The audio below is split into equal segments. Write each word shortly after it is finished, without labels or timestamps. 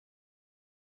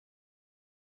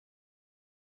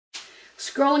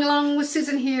Scrolling along with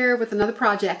Susan here with another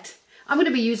project. I'm going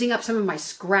to be using up some of my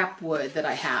scrap wood that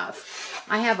I have.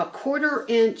 I have a 1/4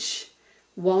 inch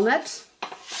walnut,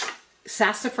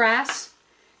 sassafras,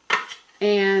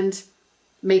 and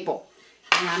maple.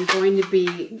 And I'm going to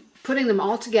be putting them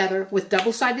all together with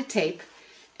double-sided tape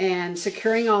and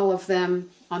securing all of them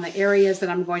on the areas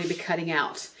that I'm going to be cutting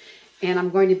out. And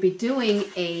I'm going to be doing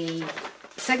a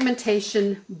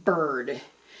segmentation bird.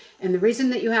 And the reason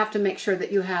that you have to make sure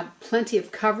that you have plenty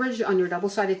of coverage on your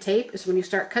double-sided tape is when you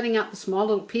start cutting out the small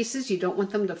little pieces, you don't want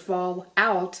them to fall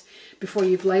out before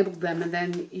you've labeled them, and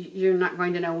then you're not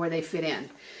going to know where they fit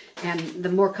in. And the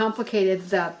more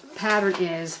complicated the pattern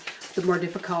is, the more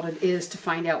difficult it is to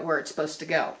find out where it's supposed to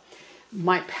go.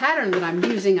 My pattern that I'm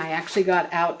using, I actually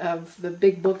got out of the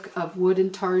big book of wood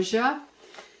and tarsia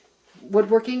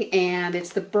woodworking, and it's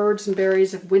the Birds and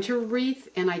Berries of Winter wreath,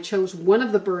 and I chose one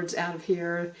of the birds out of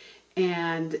here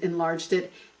and enlarged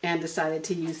it and decided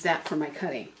to use that for my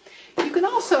cutting. You can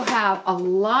also have a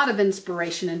lot of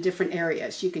inspiration in different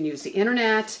areas. You can use the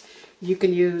internet, you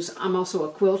can use, I'm also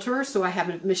a quilter, so I have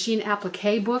a machine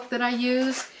applique book that I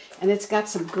use, and it's got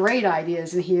some great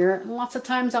ideas in here. And lots of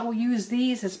times I will use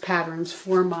these as patterns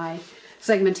for my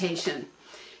segmentation.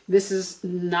 This is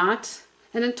not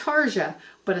an intarsia,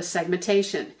 but a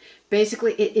segmentation.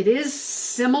 Basically, it is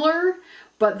similar,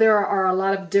 but there are a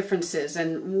lot of differences.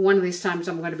 And one of these times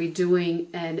I'm going to be doing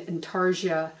an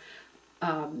intarsia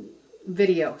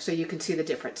video so you can see the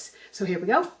difference. So here we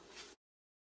go.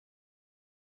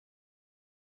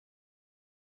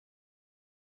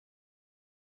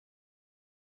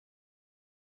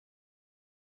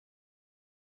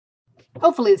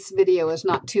 Hopefully this video is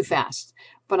not too fast,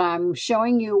 but I'm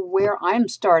showing you where I'm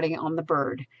starting on the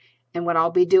bird. And what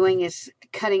I'll be doing is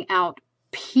cutting out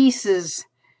pieces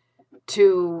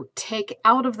to take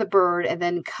out of the bird and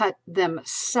then cut them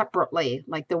separately.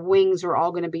 Like the wings are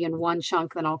all going to be in one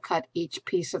chunk, then I'll cut each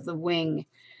piece of the wing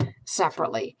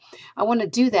separately. I want to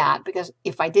do that because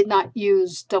if I did not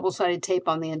use double-sided tape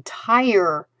on the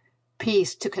entire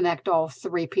piece to connect all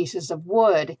 3 pieces of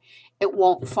wood, it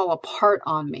won't fall apart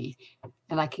on me,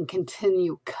 and I can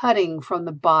continue cutting from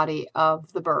the body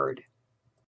of the bird.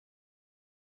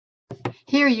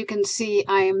 Here you can see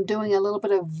I am doing a little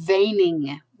bit of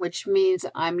veining, which means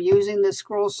I'm using the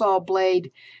scroll saw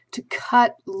blade to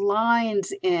cut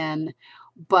lines in,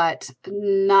 but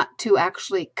not to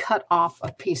actually cut off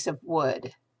a piece of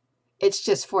wood. It's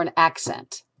just for an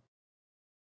accent.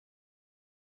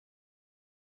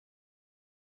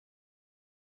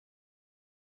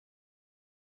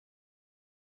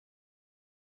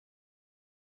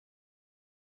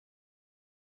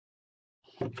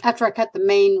 After I cut the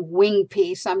main wing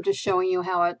piece, I'm just showing you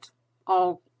how it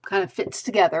all kind of fits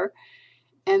together.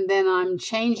 And then I'm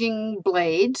changing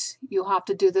blades. You'll have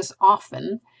to do this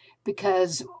often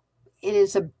because it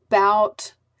is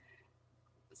about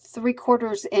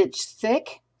 3/4 inch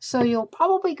thick. So you'll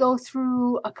probably go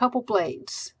through a couple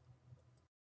blades.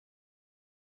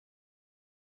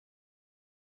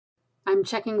 I'm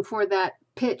checking for that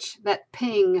pitch, that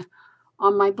ping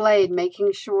on my blade,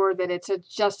 making sure that it's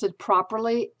adjusted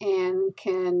properly and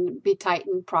can be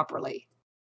tightened properly.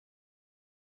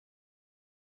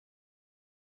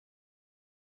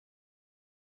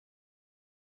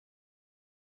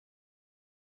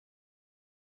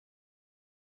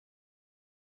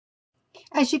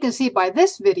 As you can see by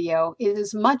this video, it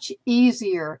is much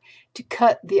easier to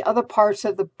cut the other parts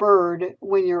of the bird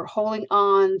when you're holding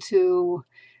on to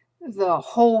the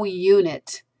whole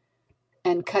unit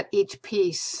and cut each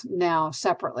piece now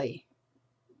separately.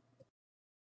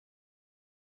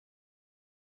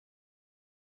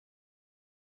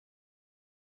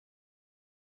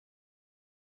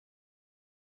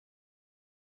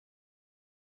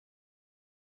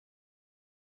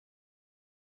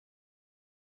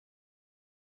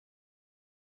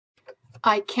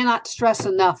 I cannot stress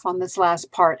enough on this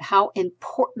last part how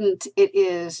important it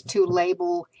is to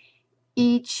label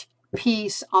each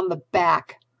piece on the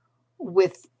back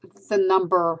with the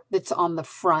number that's on the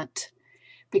front,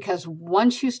 because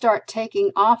once you start taking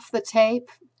off the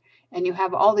tape and you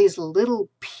have all these little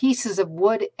pieces of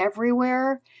wood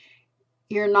everywhere,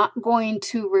 you're not going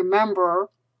to remember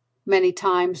many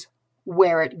times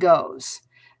where it goes.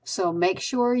 So make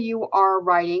sure you are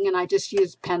writing, and I just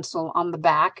use pencil on the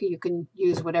back. You can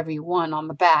use whatever you want on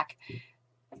the back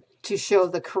to show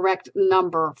the correct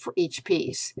number for each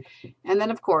piece. And then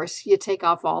of course you take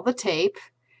off all the tape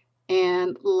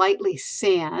and lightly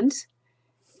sand.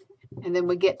 And then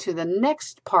we get to the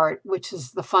next part, which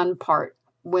is the fun part,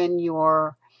 when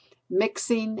you're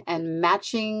mixing and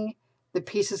matching the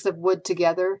pieces of wood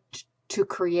together to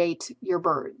create your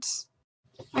birds.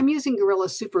 I'm using Gorilla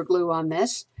Super Glue on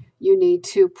this. You need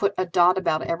to put a dot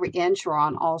about every inch or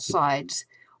on all sides.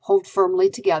 Hold firmly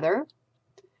together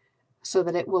so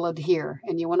that it will adhere,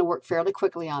 and you want to work fairly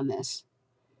quickly on this.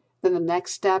 Then the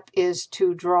next step is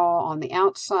to draw on the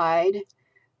outside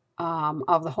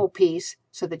of the whole piece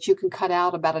so that you can cut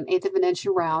out about 1/8 of an inch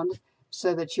around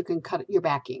so that you can cut your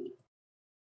backing.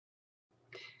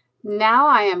 Now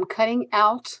I am cutting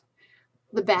out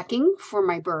the backing for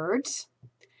my birds,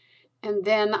 and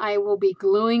then I will be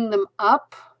gluing them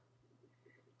up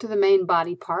to the main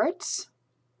body parts.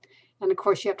 And of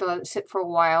course you have to let it sit for a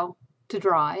while to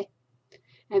dry.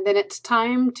 And then it's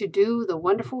time to do the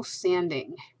wonderful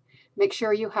sanding. Make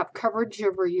sure you have coverage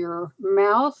over your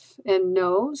mouth and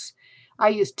nose. I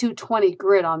use 220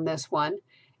 grit on this one,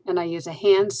 and I use a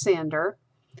hand sander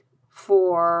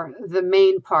for the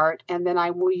main part, and then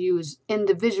I will use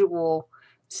individual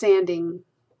sanding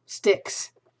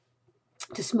sticks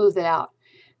to smooth it out.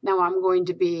 Now I'm going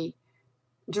to be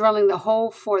drilling the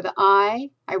hole for the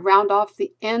eye. I round off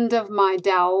the end of my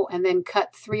dowel and then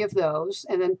cut 3 of those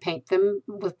and then paint them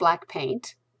with black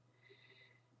paint.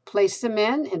 Place them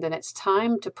in, and then it's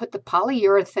time to put the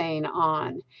polyurethane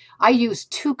on. I use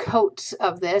 2 coats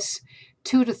of this.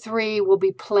 2 to 3 will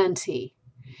be plenty.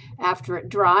 After it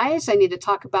dries, I need to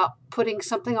talk about putting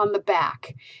something on the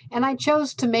back. And I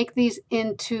chose to make these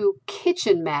into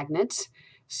kitchen magnets.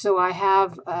 So I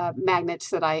have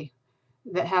magnets that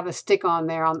have a stick on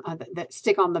there that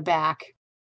stick on the back.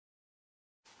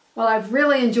 Well, I've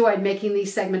really enjoyed making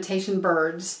these segmentation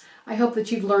birds. I hope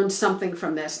that you've learned something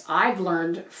from this. I've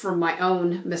learned from my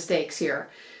own mistakes here.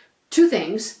 2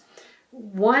 things.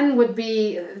 One would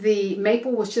be the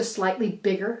maple was just slightly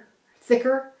bigger,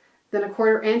 thicker than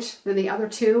 1/4 inch than the other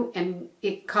 2, and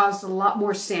it caused a lot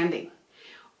more sanding.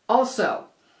 Also,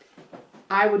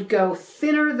 I would go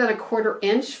thinner than 1/4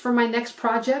 inch for my next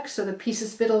project so the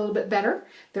pieces fit a little bit better.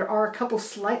 There are a couple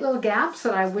slight little gaps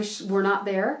that I wish were not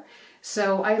there,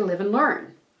 so I live and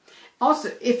learn.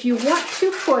 Also, if you want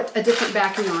to put a different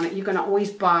backing on it, you can always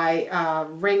buy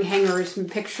ring hangers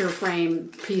and picture frame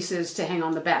pieces to hang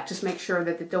on the back. Just make sure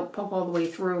that they don't poke all the way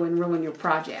through and ruin your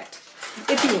project.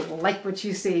 If you like what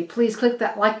you see, please click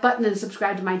that like button and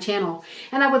subscribe to my channel.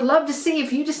 And I would love to see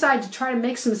if you decide to try to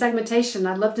make some segmentation.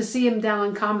 I'd love to see them down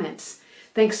in comments.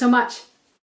 Thanks so much.